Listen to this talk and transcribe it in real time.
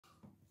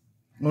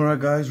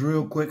Alright guys,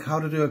 real quick, how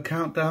to do a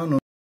countdown on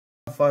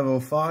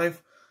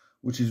 505,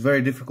 which is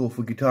very difficult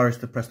for guitarists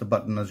to press the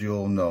button, as you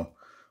all know.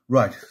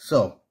 Right,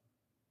 so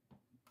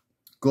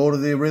go to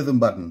the rhythm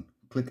button,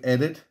 click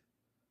edit.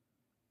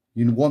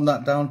 You want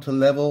that down to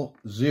level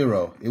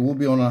 0. It will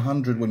be on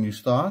 100 when you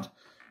start.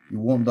 You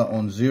want that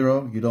on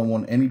 0. You don't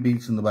want any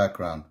beats in the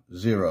background.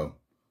 0.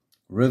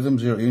 Rhythm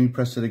 0. You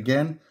press it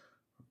again.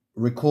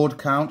 Record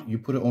count. You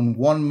put it on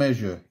 1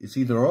 measure. It's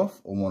either off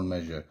or 1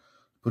 measure.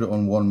 Put it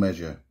on 1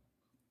 measure.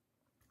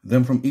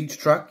 Then from each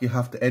track, you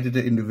have to edit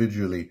it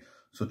individually.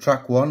 So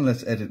track 1,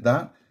 let's edit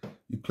that.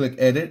 You click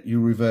edit, you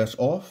reverse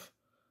off.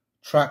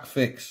 Track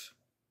fix,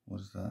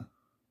 what is that?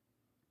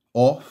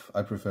 Off,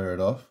 I prefer it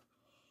off.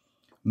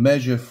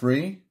 Measure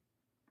free.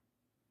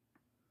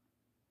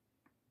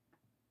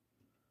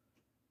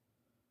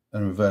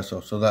 And reverse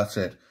off, so that's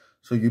it.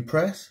 So you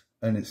press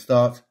and it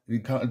starts,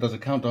 it does a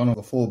countdown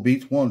of 4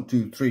 beats. 1,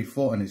 2, 3,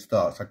 4, and it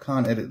starts. I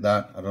can't edit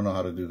that, I don't know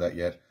how to do that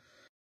yet.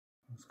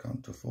 Let's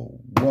count to 4.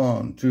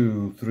 1,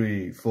 2,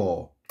 3,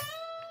 4.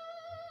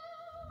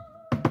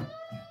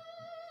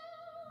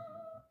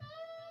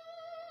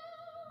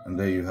 And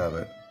there you have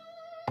it.